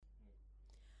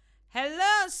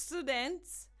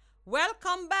students.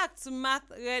 Welcome back to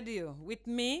Math Radio with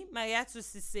me, Mariatu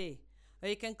Sise, or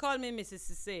you can call me Mrs.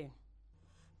 Sise.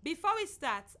 Before we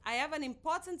start, I have an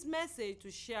important message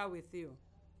to share with you.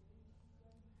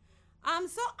 I'm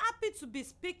so happy to be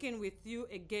speaking with you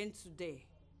again today.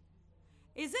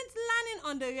 Isn't learning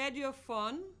on the radio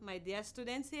fun, my dear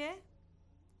students here?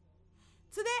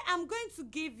 Today I'm going to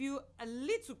give you a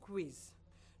little quiz.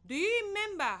 Do you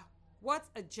remember what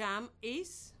a germ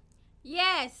is?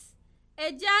 Yes,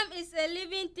 a germ is a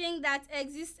living thing that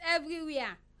exists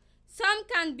everywhere. Some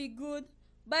can be good,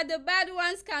 but the bad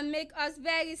ones can make us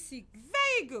very sick.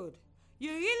 Very good.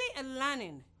 You really are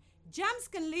learning. Germs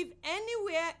can live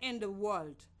anywhere in the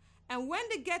world, and when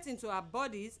they get into our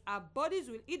bodies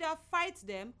will either fight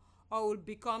them or will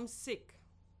become sick.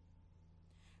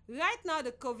 Right now,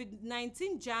 the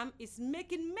COVID-19 germ is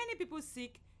making many people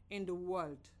sick in the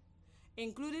world,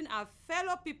 including our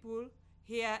fellow people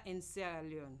here in Sierra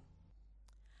Leone.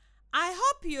 I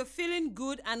hope you're feeling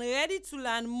good and ready to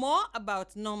learn more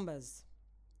about numbers.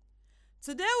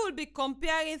 Today we'll be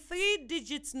comparing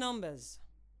 3-digit numbers.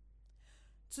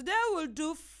 Today we'll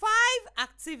do 5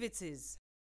 activities.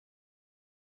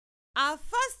 Our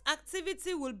first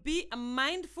activity will be a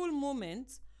mindful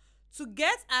moment to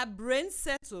get our brain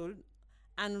settled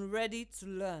and ready to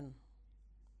learn.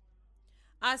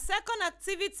 Our second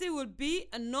activity will be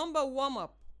a number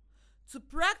warm-up to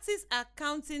practice our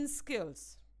counting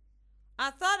skills.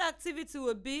 Our third activity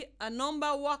will be a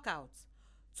number workout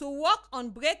to work on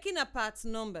breaking apart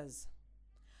numbers.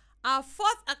 Our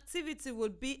fourth activity will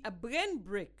be a brain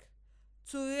break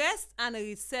to rest and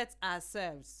reset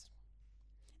ourselves.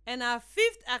 And our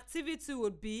fifth activity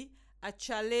will be a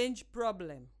challenge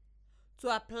problem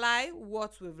to apply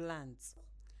what we've learned.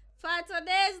 For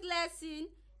today's lesson,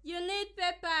 you need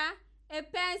paper, a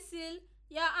pencil,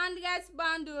 your 100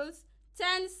 bundles,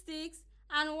 10 sticks,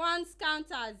 and 1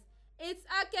 counters. It's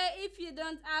okay if you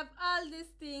don't have all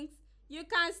these things. You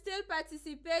can still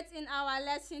participate in our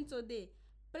lesson today.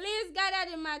 Please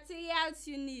gather the materials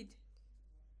you need.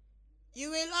 You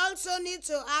will also need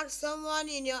to ask someone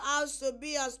in your house to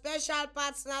be your special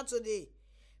partner today.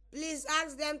 Please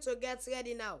ask them to get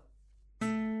ready now.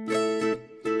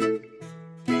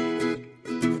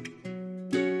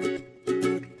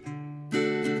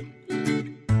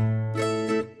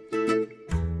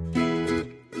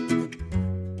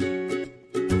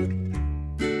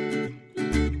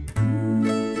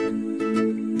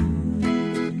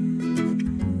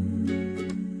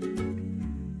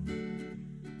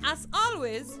 As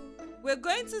always, we're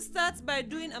going to start by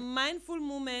doing a mindful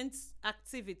moment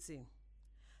activity.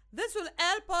 This will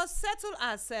help us settle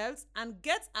ourselves and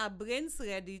get our brains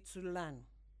ready to learn.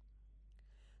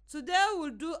 Today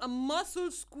we'll do a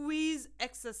muscle squeeze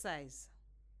exercise.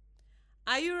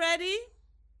 Are you ready?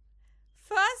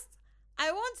 First,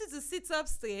 I want you to sit up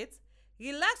straight,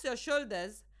 relax your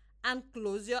shoulders, and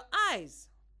close your eyes.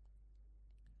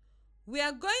 We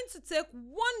are going to take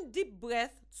one deep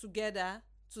breath together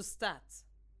to start.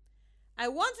 I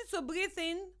want you to breathe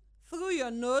in through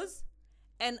your nose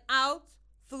and out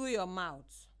through your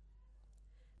mouth.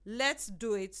 Let's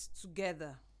do it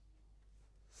together.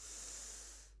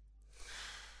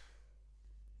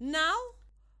 Now,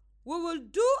 we will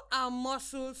do our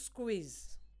muscle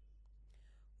squeeze.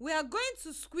 We are going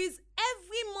to squeeze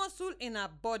every muscle in our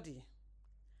body.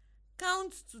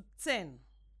 Count to 10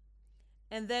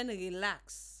 and then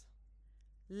relax.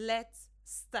 Let's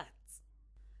start.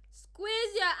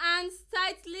 Squeeze your hands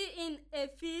tightly in a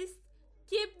fist.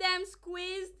 Keep them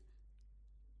squeezed.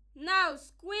 Now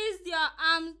squeeze your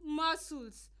arm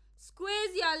muscles.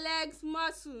 Squeeze your legs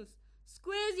muscles.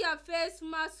 Squeeze your face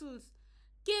muscles.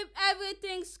 Keep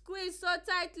everything squeezed so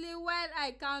tightly while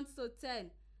I count to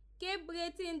 10. Keep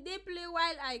breathing deeply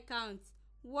while I count.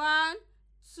 1,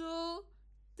 2,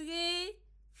 3,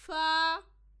 4,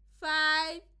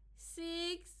 5,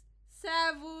 6,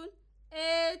 7,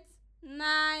 8,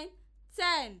 9,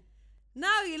 10.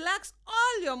 Now relax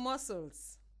all your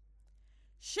muscles.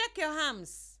 Shake your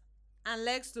arms and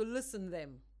legs to loosen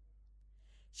them.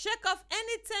 Shake off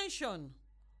any tension,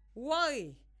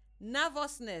 worry,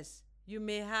 nervousness you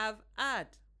may have had.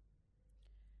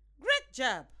 Great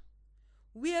job.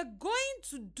 We are going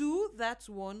to do that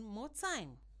one more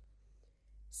time.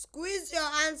 Squeeze your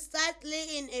hands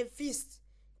tightly in a fist.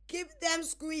 Keep them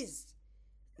squeezed.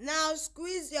 Now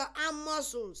squeeze your arm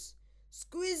muscles.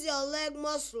 Squeeze your leg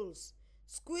muscles.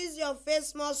 Squeeze your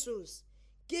face muscles.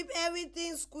 Keep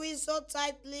everything squeezed so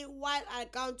tightly while I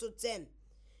count to 10.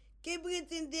 Keep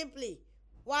breathing deeply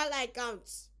while I count.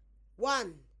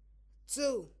 1,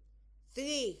 2,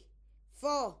 3,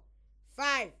 4,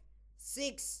 5,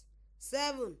 6,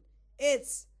 7, 8,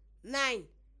 9,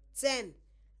 10.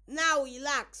 Now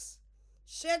relax.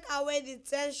 Shake away the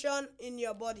tension in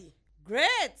your body.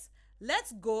 Great!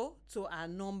 Let's go to our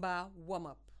number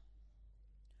warm-up.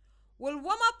 We'll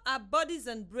warm up our bodies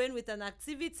and brain with an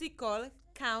activity called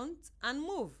Count and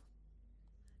Move.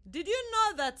 Did you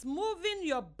know that moving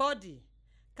your body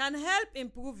can help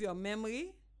improve your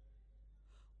memory?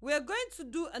 We're going to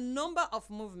do a number of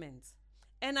movements,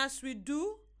 and as we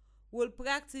do, we'll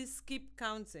practice skip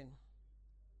counting.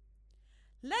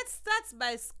 Let's start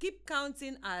by skip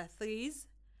counting our threes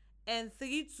and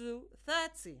 3 to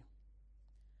 30.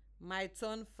 My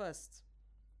turn first.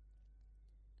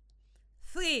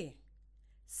 3,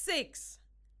 6,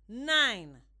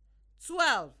 9,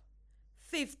 12,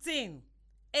 15,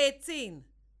 18,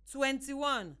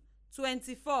 21,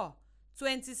 24,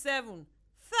 27,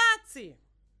 30.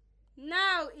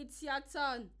 Now it's your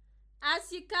turn.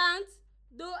 As you count,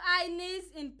 do high knees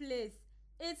in place.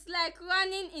 It's like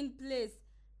running in place,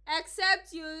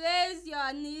 except you raise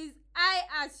your knees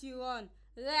high as you run.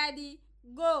 Ready,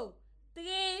 go. 3,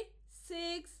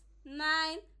 6,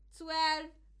 9, 12,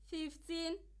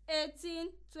 15, 18,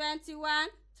 21,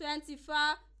 24,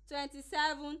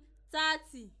 27,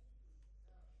 30.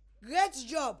 Great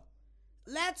job.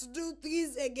 Let's do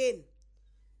threes again.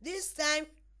 This time,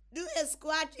 do a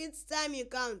scratch each time you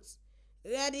count.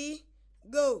 Ready,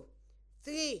 go.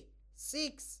 3,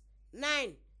 6,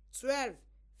 9, 12,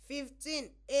 15,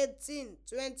 18,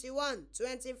 21,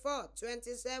 24,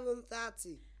 27,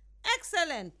 30.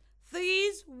 Excellent!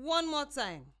 Threes one more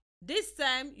time. This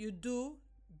time you do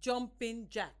jumping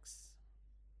jacks.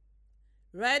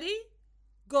 Ready?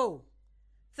 Go.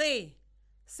 3,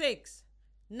 6,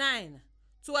 9,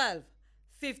 12,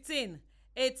 15,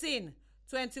 18,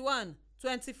 21,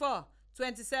 24,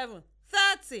 27,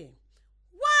 30.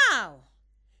 Wow!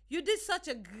 You did such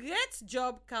a great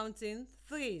job counting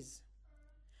threes.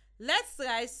 Let's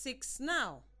try 6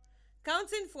 now.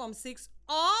 Counting from 6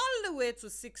 all the way to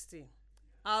 60.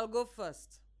 I'll go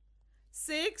first.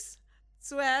 6,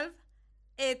 12,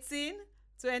 18,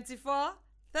 24,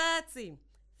 30,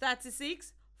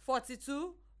 36,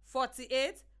 42,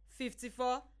 48,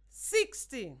 54,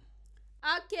 60.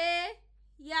 Okay,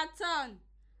 your turn.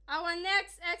 Our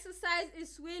next exercise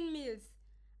is windmills.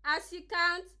 As you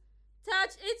count,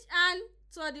 touch each hand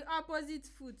to the opposite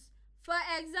foot. For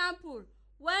example,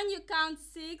 when you count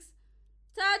 6,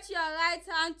 touch your right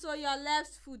hand to your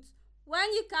left foot.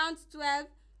 When you count 12,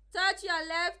 touch your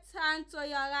left hand to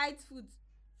your right foot.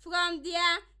 From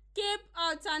there, keep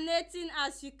alternating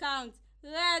as you count.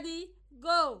 Ready,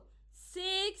 go.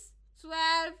 6,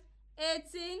 12,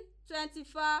 18,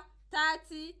 24,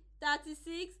 30,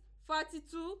 36,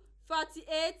 42,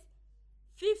 48,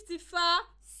 54,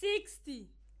 60.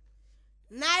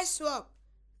 Nice work.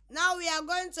 Now we are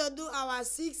going to do our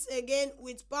 6 again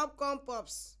with popcorn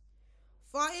pops.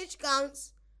 For each count,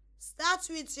 start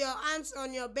with your hands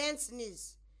on your bent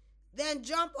knees. Then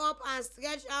jump up and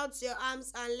stretch out your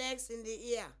arms and legs in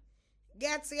the air.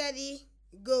 Get ready,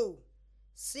 go.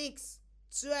 6,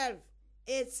 12,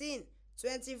 18,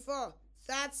 24,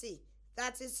 30,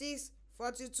 36,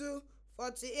 42,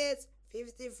 48,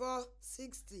 54,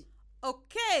 60.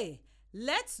 Okay,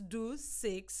 let's do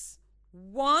 6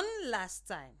 one last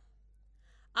time.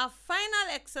 Our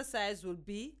final exercise will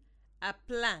be a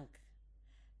plank.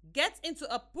 Get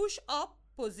into a push-up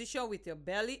position with your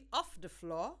belly off the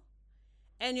floor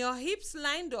and your hips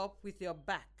lined up with your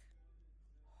back.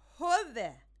 Hold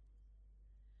there.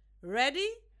 Ready?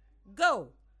 Go.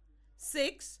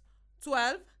 6,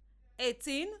 12,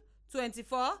 18,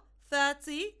 24,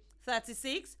 30,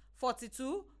 36,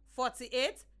 42,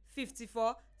 48,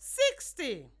 54,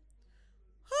 60.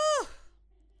 Whew.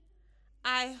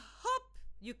 I hope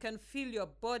you can feel your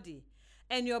body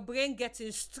and your brain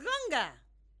getting stronger.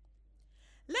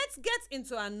 Let's get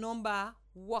into a number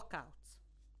workout.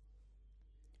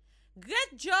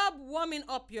 Great job warming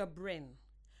up your brain.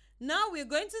 Now we're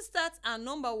going to start our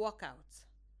number workout.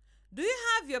 Do you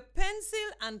have your pencil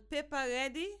and paper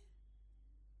ready?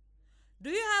 Do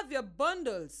you have your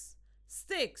bundles,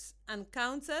 sticks, and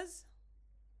counters?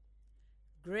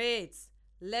 Great.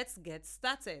 Let's get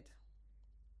started.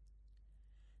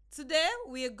 Today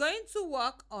we are going to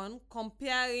work on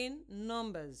comparing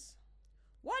numbers.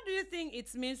 What do you think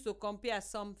it means to compare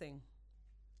something?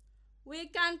 We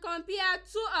can compare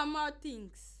 2 or more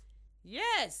things.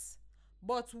 Yes,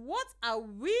 but what are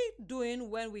we doing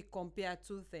when we compare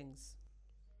 2 things?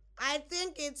 I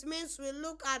think it means we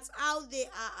look at how they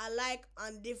are alike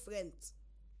and different.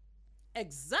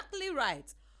 Exactly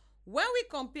right. When we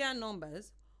compare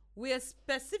numbers, we are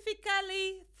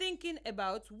specifically thinking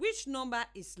about which number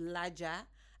is larger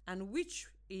and which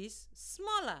is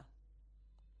smaller.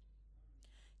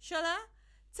 Shola,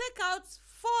 take out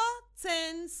 4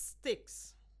 10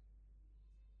 sticks.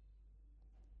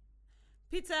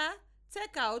 Peter,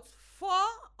 take out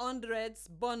 400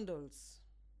 bundles.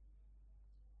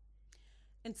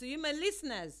 And to you, my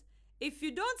listeners, if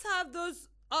you don't have those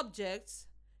objects,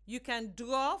 you can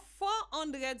draw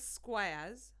 400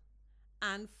 squares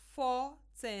and 4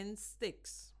 10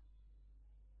 sticks.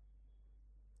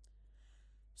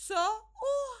 So,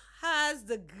 who has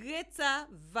the greater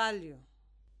value?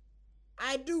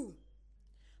 I do.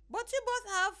 But you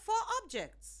both have 4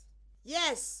 objects.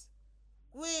 Yes,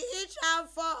 we each have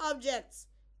 4 objects,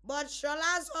 but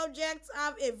Shola's objects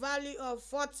have a value of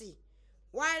 40,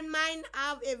 while mine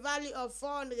have a value of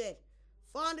 400.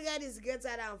 400 is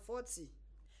greater than 40.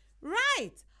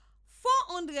 Right!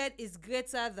 400 is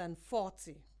greater than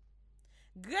 40.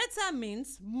 Greater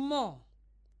means more.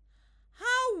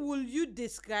 How will you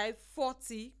describe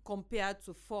 40 compared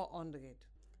to 400?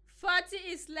 40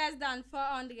 is less than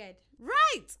 400.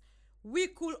 Right! We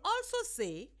could also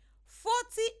say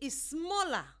 40 is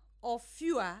smaller or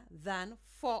fewer than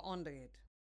 400.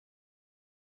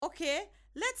 Okay,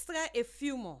 let's try a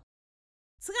few more.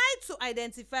 Try to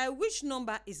identify which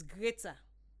number is greater.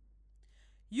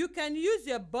 You can use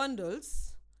your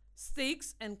bundles,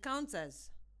 sticks, and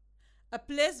counters, a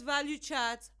place value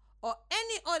chart, or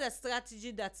any other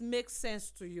strategy that makes sense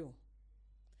to you.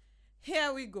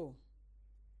 Here we go.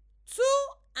 2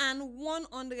 and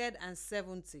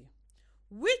 170.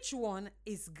 Which one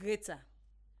is greater?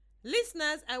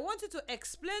 Listeners, I want you to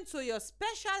explain to your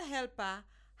special helper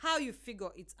how you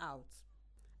figure it out.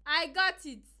 I got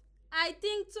it. I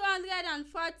think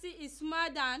 240 is more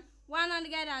than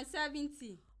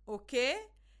 170. Okay,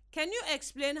 can you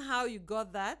explain how you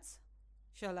got that,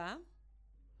 Shola?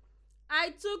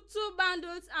 I took 2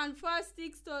 bundles and 4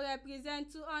 sticks to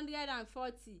represent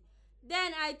 240.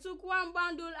 Then I took 1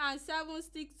 bundle and 7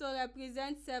 sticks to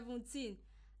represent 17.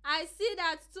 I see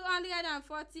that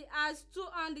 240 has 2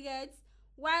 hundreds,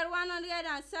 while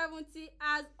 170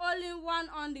 has only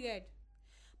 100.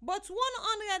 But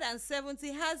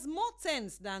 170 has more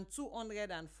tens than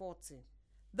 240.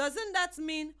 Doesn't that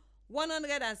mean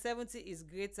 170 is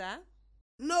greater?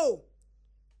 No.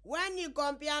 When you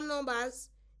compare numbers,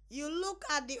 you look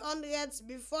at the hundreds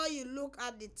before you look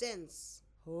at the tens.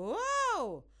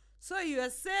 Oh, so you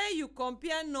say you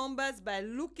compare numbers by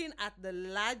looking at the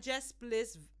largest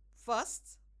place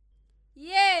first?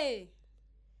 Yay!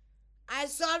 I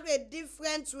solved a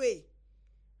different way.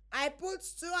 I put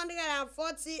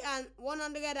 240 and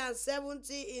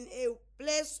 170 in a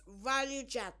place value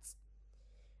chart.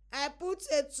 I put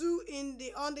a 2 in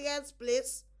the hundredth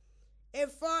place, a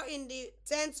 4 in the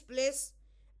 10th place,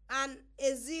 and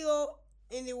a 0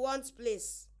 in the 1st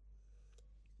place.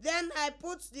 Then I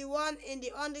put the 1 in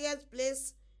the 100th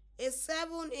place, a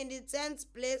 7 in the 10th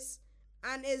place,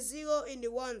 and a 0 in the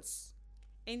 1st.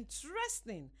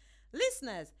 Interesting.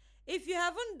 Listeners, if you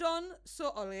haven't done so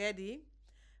already,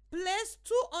 place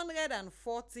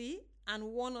 240 and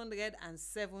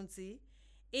 170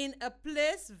 in a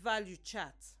place value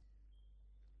chart.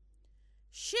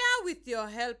 Share with your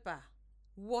helper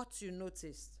what you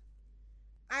noticed.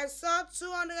 I saw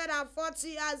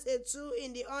 240 as a 2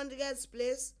 in the 100th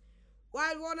place,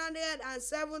 while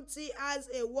 170 as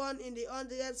a 1 in the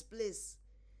 100th place.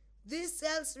 This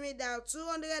tells me that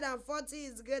 240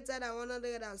 is greater than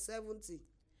 170.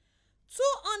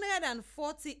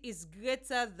 240 is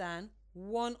greater than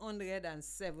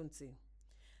 170.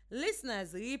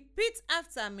 Listeners, repeat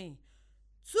after me.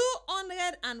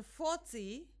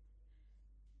 240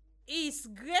 is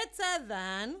greater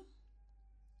than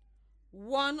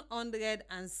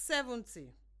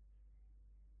 170.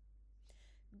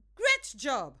 Great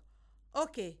job.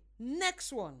 Okay,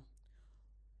 next one.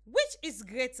 Which is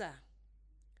greater?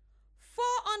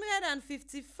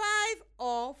 455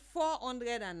 or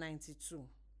 492?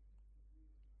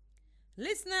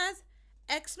 Listeners,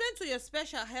 explain to your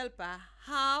special helper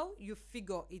how you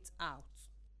figure it out.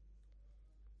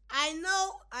 I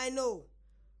know.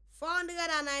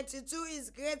 492 is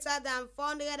greater than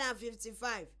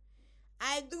 455.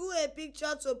 I drew a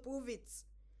picture to prove it.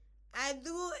 I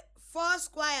drew 4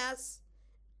 squares,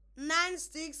 9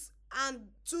 sticks,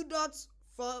 and 2 dots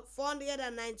for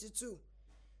 492.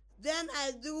 Then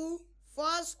I drew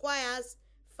 4 squares,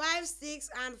 5 sticks,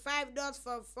 and 5 dots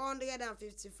for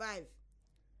 455.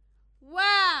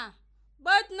 Wow!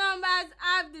 Both numbers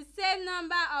have the same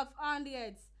number of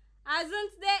hundreds.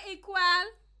 Aren't they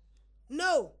equal?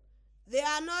 No, they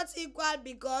are not equal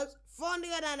because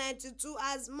 492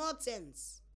 has more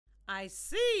tens. I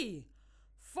see.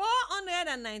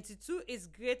 492 is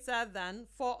greater than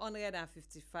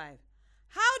 455.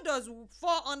 How does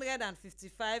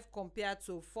 455 compare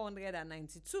to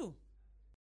 492?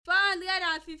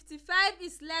 455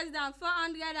 is less than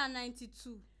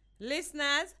 492.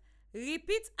 Listeners,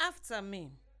 repeat after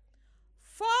me.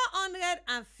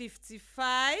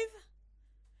 455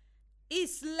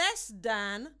 is less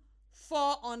than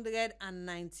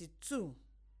 492.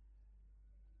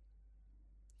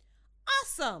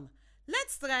 Awesome!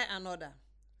 Let's try another.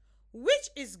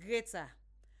 Which is greater,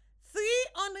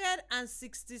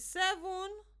 367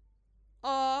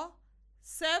 or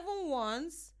 7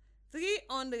 ones,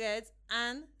 300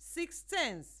 and 6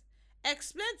 tens?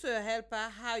 Explain to your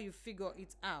helper how you figure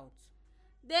it out.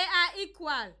 They are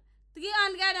equal.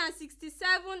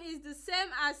 367 is the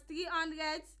same as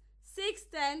 300, 6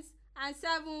 tens and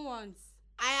 7 ones.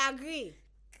 I agree.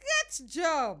 Great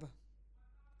job!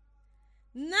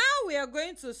 Now we are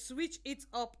going to switch it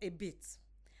up a bit.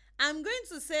 I'm going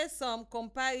to say some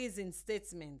comparison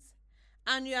statements,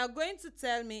 and you are going to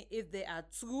tell me if they are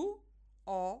true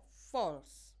or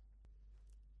false.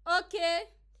 Okay.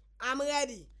 I'm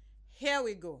ready. Here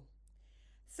we go.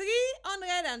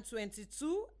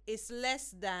 322 is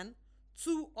less than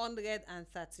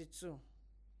 232.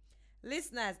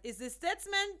 Listeners, is the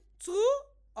statement true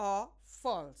or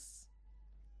false?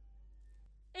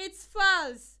 It's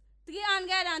false.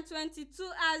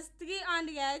 322 has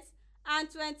 300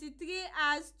 and 23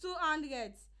 has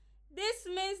 200. This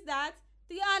means that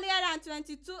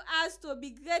 322 has to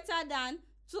be greater than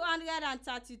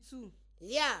 232.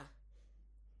 Yeah.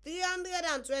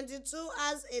 322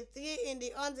 has a 3 in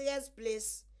the hundredths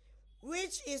place,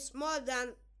 which is more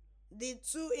than the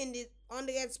 2 in the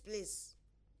hundredths place.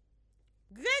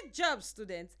 Great job,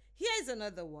 students. Here is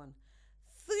another one.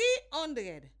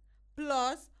 300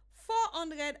 plus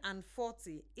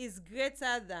 440 is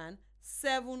greater than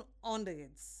 700.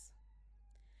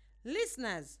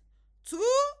 Listeners, true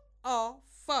or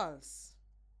false?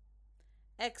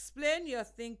 Explain your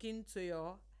thinking to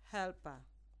your helper.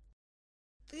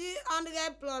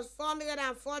 300 plus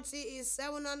 440 is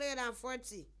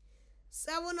 740.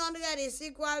 700 is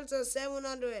equal to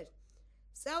 700.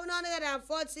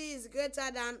 740 is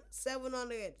greater than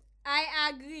 700. I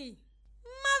agree.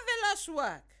 Marvelous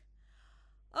work.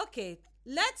 Okay,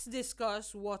 let's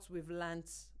discuss what we've learned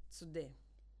today.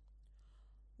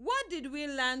 What did we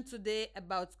learn today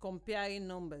about comparing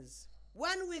numbers?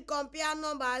 When we compare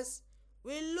numbers,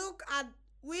 we look at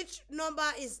which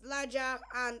number is larger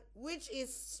and which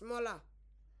is smaller.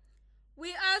 We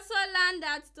also learned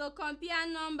that to compare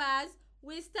numbers,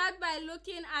 we start by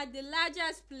looking at the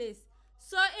largest place.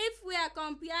 So if we are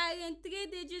comparing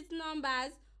 3-digit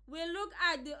numbers, we look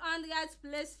at the hundredths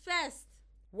place first.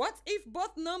 What if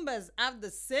both numbers have the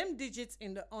same digits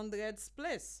in the hundredths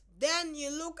place? Then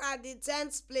you look at the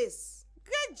tenths place.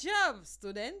 Great job,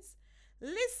 students.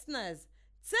 Listeners,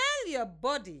 tell your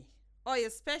body or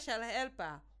your special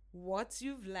helper what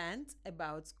you've learned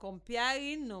about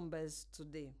comparing numbers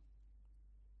today.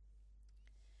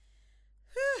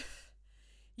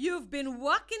 You've been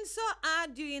working so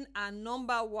hard during our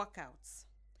number workouts.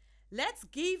 Let's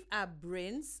give our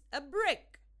brains a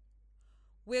break.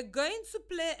 We're going to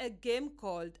play a game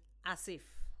called As If.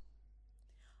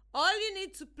 All you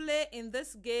need to play in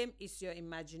this game is your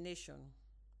imagination.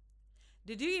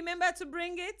 Did you remember to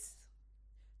bring it?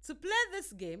 To play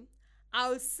this game,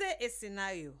 I'll say a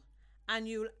scenario and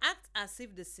you'll act as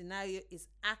if the scenario is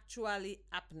actually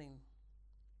happening.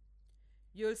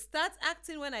 You'll start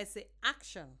acting when I say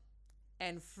action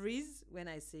and freeze when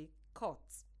I say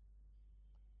cut.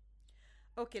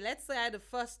 Okay, let's try the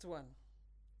first one.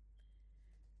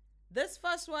 This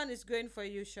first one is going for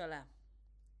you, Shola.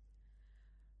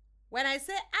 When I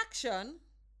say action,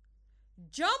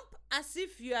 jump as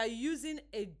if you are using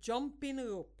a jumping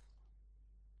rope.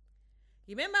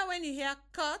 Remember, when you hear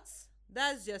cut,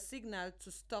 that's your signal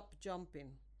to stop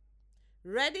jumping.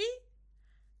 Ready?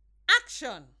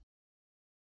 Action!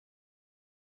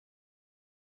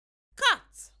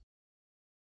 Cut!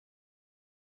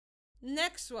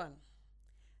 Next one.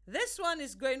 This one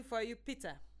is going for you,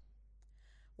 Peter.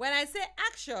 When I say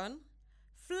action,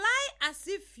 fly as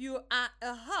if you are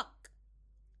a hawk.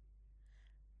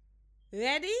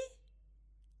 Ready?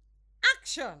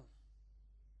 Action!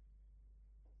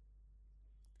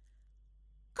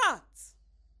 Cut!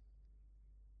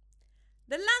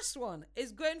 The last one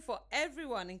is going for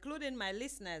everyone, including my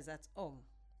listeners at home.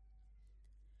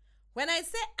 When I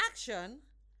say action,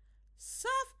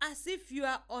 surf as if you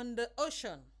are on the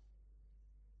ocean.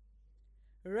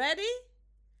 Ready?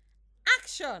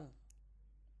 Action!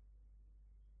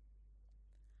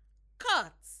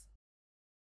 Cut!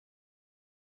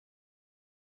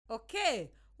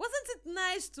 Okay, wasn't it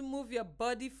nice to move your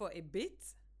body for a bit?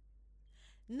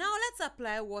 Now let's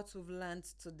apply what we've learned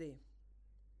today.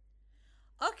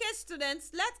 Okay,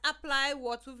 students, let's apply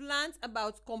what we've learned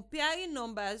about comparing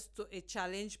numbers to a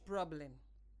challenge problem.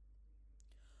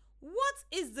 What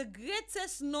is the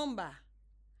greatest number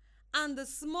and the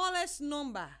smallest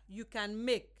number you can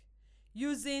make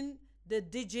using the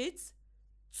digits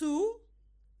 2,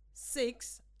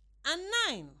 6, and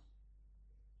 9?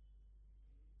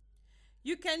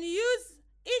 You can use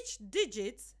each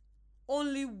digit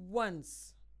only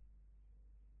once.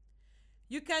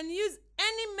 You can use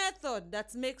any method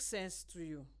that makes sense to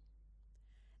you.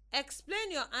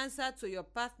 Explain your answer to your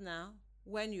partner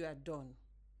when you are done.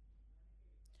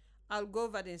 I'll go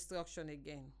over the instruction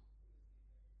again.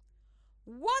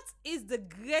 What is the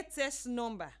greatest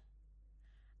number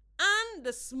and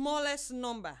the smallest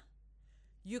number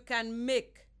you can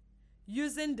make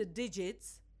using the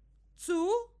digits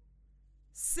 2,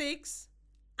 6,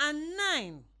 and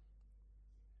 9?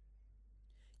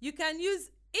 You can use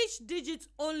each digit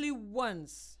only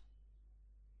once.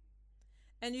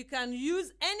 And you can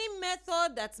use any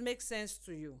method that makes sense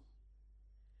to you.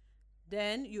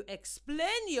 Then you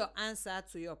explain your answer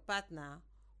to your partner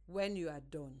when you are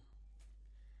done.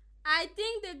 I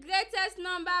think the greatest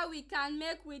number we can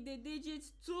make with the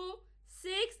digits 2,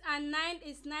 6, and 9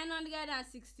 is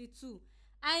 962.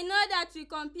 I know that we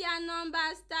compare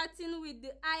numbers starting with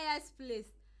the highest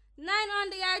place.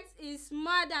 900 is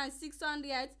more than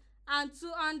 600 and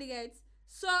 200,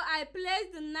 so I place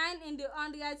the 9 in the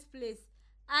hundredths place.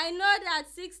 I know that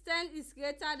 6 tenths is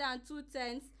greater than 2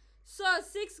 tenths, so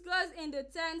 6 goes in the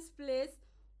tens place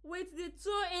with the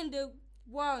 2 in the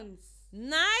ones.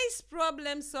 Nice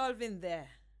problem solving there.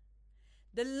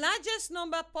 The largest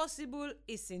number possible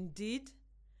is indeed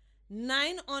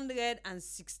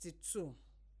 962.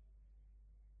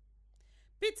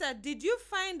 Peter, did you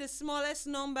find the smallest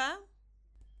number?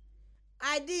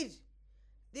 I did.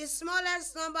 The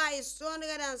smallest number is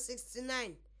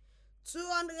 269.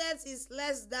 200 is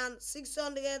less than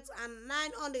 600 and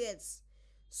 900.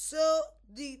 So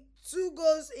the 2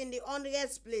 goes in the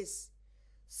hundredths place.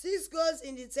 6 goes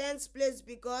in the tens place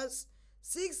because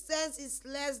 6 tenths is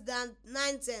less than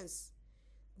 9 tenths.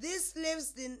 This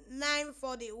leaves the 9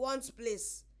 for the ones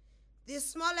place. The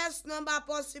smallest number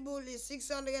possible is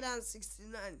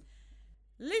 669.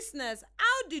 Listeners,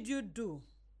 how did you do?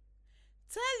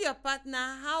 Tell your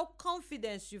partner how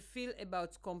confident you feel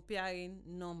about comparing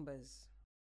numbers.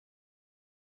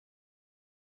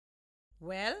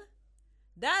 Well,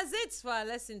 that's it for our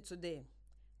lesson today.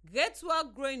 Great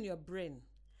work growing your brain.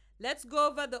 Let's go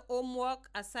over the homework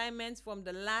assignments from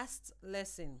the last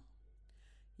lesson.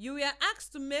 You were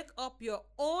asked to make up your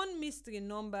own mystery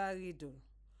number riddle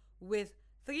with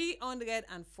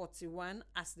 341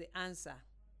 as the answer.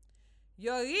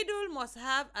 Your riddle must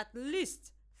have at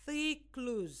least 3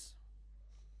 clues.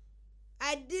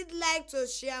 I did like to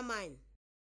share mine.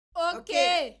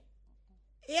 Okay.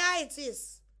 Here it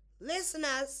is.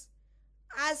 Listeners,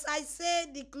 as I say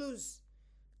the clues,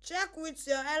 check with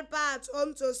your helper at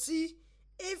home to see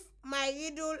if my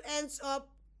riddle ends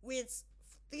up with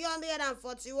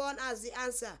 341 as the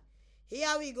answer.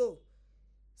 Here we go.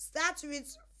 Start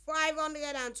with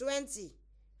 520.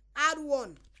 Add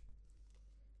 1.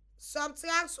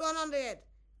 Subtract 100.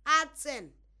 Add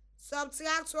 10.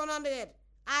 Subtract 100.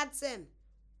 Add 10.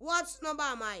 What number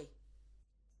am I?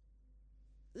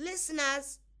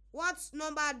 Listeners, what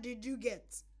number did you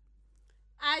get?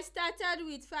 I started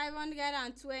with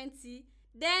 520,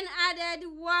 then added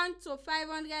 1 to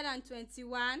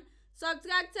 521,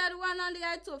 subtracted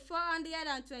 100 to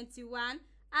 421,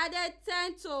 added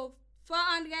 10 to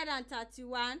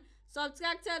 431,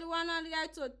 subtracted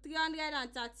 100 to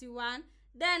 331,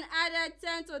 then added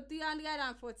 10 to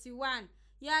 341.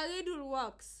 Your riddle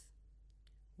works.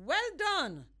 Well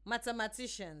done,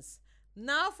 mathematicians.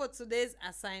 Now for today's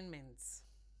assignments.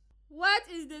 What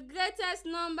is the greatest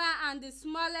number and the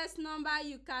smallest number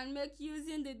you can make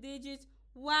using the digits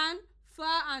 1, 4,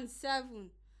 and 7?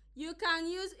 You can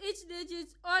use each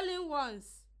digit only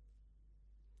once.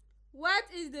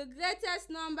 What is the greatest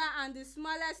number and the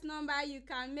smallest number you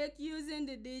can make using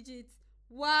the digits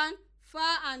 1, 4,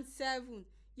 and 7?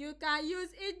 You can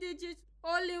use each digit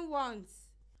only once.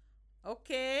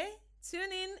 Okay,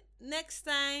 tune in next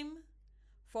time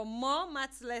for more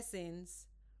math lessons.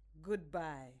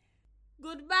 Goodbye.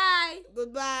 Goodbye.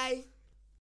 Goodbye.